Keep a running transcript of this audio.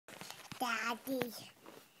Daddy.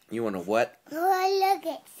 You want to what? Oh,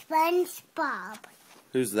 look at SpongeBob.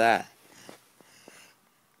 Who's that?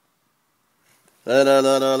 La la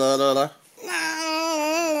la la la la la.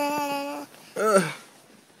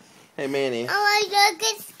 Hey, Manny. Oh, look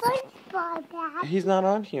at SpongeBob, Dad. He's not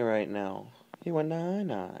on here right now. He went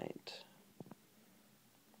night-night.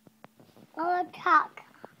 Oh, talk.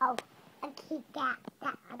 Oh, a Kit Kat,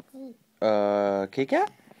 Daddy. Kit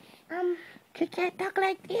Kat? Kit Kat talk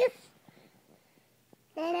like this.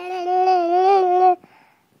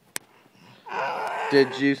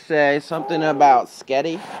 Did you say something about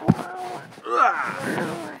Sketty?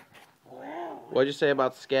 What'd you say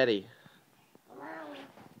about Sketty?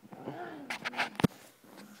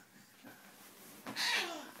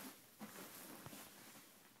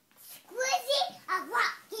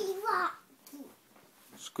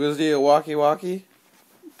 Squizzy a walkie-walkie?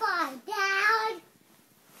 Bye, Dad.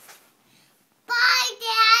 Bye,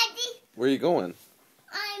 Daddy. Where are you going?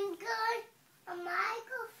 I'm good. A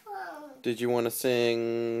microphone. Did you want to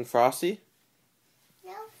sing Frosty?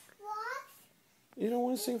 No frogs? You don't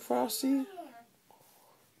want to sing Frosty?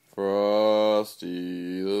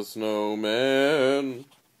 Frosty the Snowman.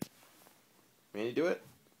 Manny, do it?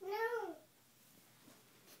 No.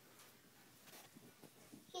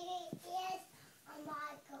 It is a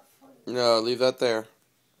microphone. No, leave that there.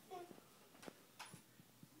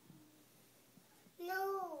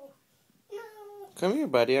 No. No. Come here,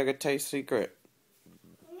 buddy. I got to tell you a secret.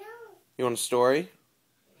 No. You want a story? You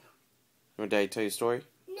want Daddy to tell you a story?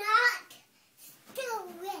 Not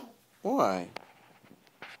story. Why?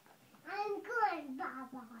 I'm good,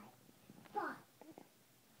 Bye-bye. Bye.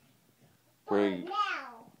 Where Bye you- now.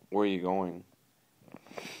 Where are you going?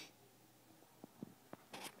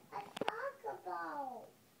 Let's talk about.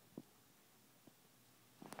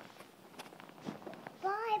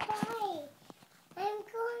 Bye-bye. I'm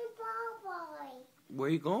going bye-bye. Where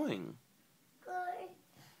are you going? Good.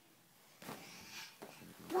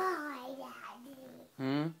 Bye,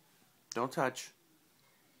 Daddy. Don't touch.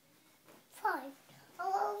 Fine. I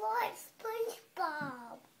will watch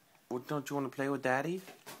SpongeBob. Well, don't you want to play with Daddy?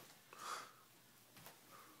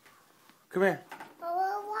 Come here. I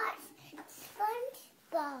will watch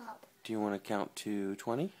SpongeBob. Do you want to count to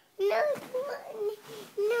 20? No 20.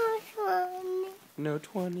 No 20. No,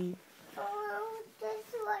 20. I will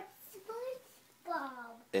just watch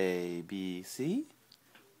SpongeBob. A, B, C?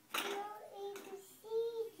 No ABC.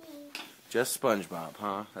 Just SpongeBob,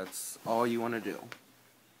 huh? That's all you want to do.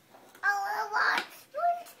 I will watch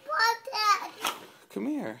SpongeBob, Dad. Come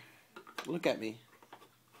here. Look at me.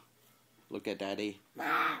 Look at Daddy.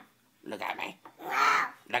 Mom. Look at me. No.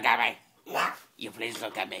 Look at me. No. You please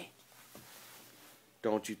look at me.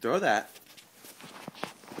 Don't you throw that.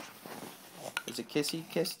 Is it kissy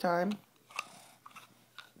kiss time?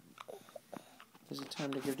 Is it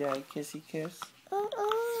time to give Daddy a kissy kiss? A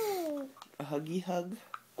huggy hug?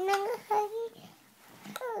 No huggy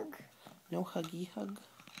hug. No huggy hug?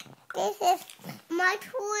 This is my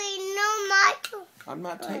toy, no my toy. I'm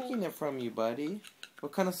not taking it from you, buddy.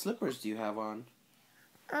 What kind of slippers do you have on?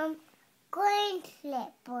 Green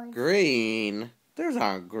slippers. Green? Those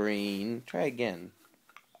aren't green. Try again.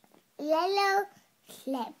 Yellow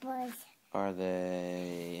slippers. Are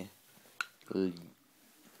they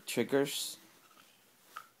triggers?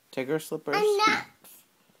 Tigger slippers? I'm not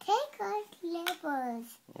tiger slippers.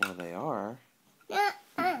 Well, they are.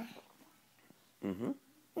 Nuh-uh. Mm-hmm.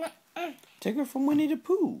 Nuh-uh. Tigger from Winnie the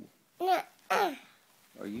Pooh. Nuh-uh.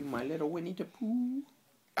 Are you my little Winnie the Pooh?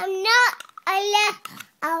 I'm not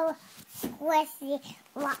a squishy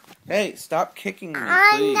walkie. Hey, stop kicking me,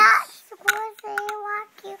 I'm please. not squishy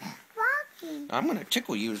walkie. I'm gonna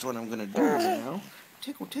tickle you is what I'm gonna do now.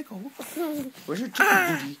 Tickle, tickle. Where's your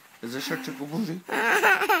tickle booty? Is this your tickle booty?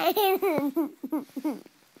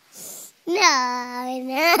 No.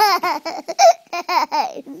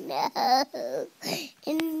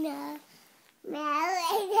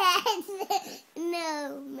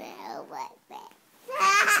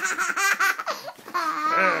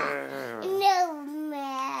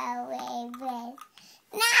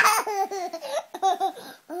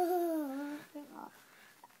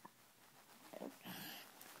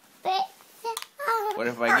 What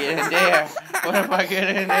if I get in there? What if I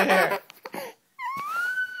get in there?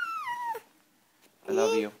 I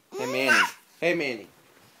love you. Hey, Manny. Hey, Manny.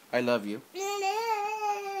 I love you.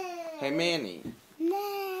 Hey, Manny.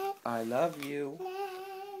 I love you.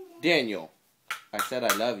 Daniel. I said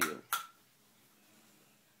I love you.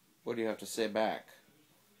 What do you have to say back?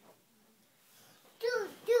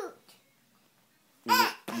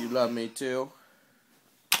 You love me too?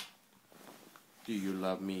 Do you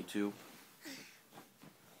love me too?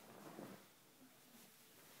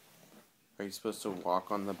 Are you supposed to walk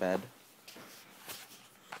on the bed?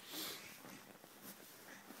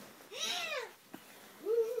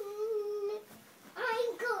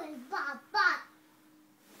 I'm going, Papa.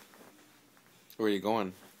 Where are you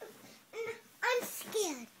going? I'm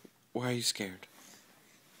scared. Why are you scared?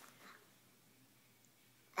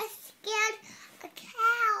 I'm scared of a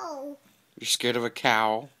cow. You're scared of a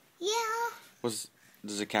cow? Yeah. Does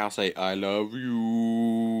a cow say, I love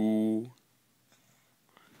you?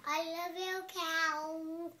 I love you,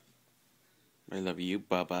 cow. I love you,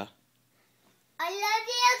 Bubba. I love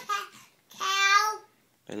you, cow.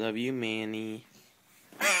 I love you, Manny.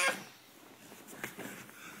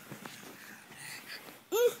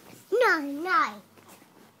 No.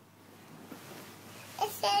 It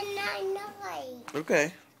said no.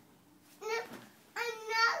 Okay. No, I'm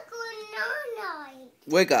not going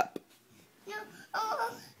no. Wake up. No.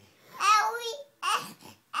 Oh, ow.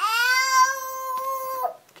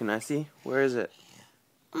 Can I see? Where is it?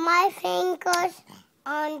 My fingers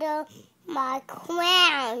under my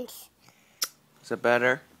crowns. Is it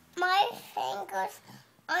better? My fingers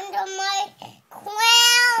under my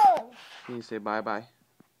crown. Can you say bye-bye?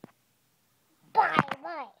 Bye.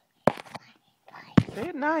 Say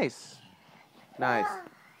it nice. Nice.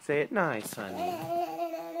 Say it nice, honey.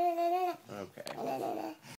 Okay.